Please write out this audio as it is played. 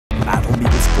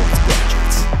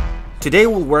Today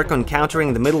we'll work on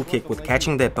countering the middle kick with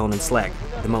catching the opponent's leg,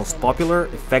 the most popular,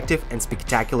 effective and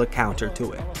spectacular counter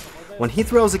to it. When he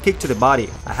throws a kick to the body,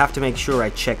 I have to make sure I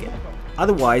check it.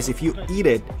 Otherwise, if you eat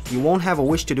it, you won't have a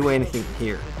wish to do anything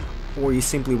here, or you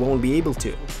simply won't be able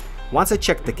to. Once I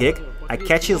check the kick, I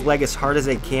catch his leg as hard as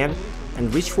I can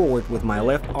and reach forward with my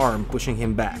left arm, pushing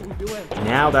him back.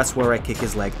 Now that's where I kick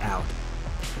his leg out.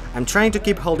 I'm trying to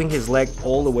keep holding his leg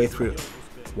all the way through.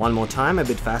 One more time, a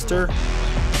bit faster.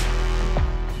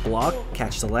 Block,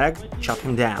 catch the leg, chop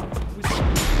him down.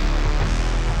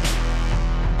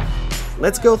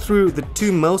 Let's go through the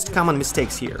two most common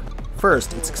mistakes here.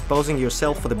 First, it's exposing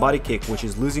yourself for the body kick, which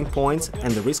is losing points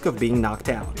and the risk of being knocked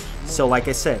out. So like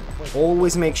I said,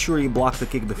 always make sure you block the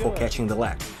kick before catching the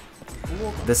leg.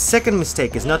 The second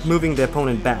mistake is not moving the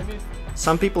opponent back.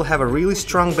 Some people have a really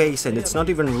strong base and it's not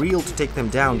even real to take them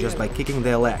down just by kicking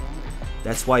their leg.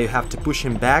 That's why you have to push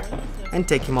him back and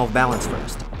take him off balance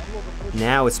first.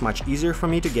 Now it's much easier for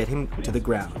me to get him to the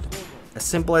ground. As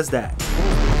simple as that.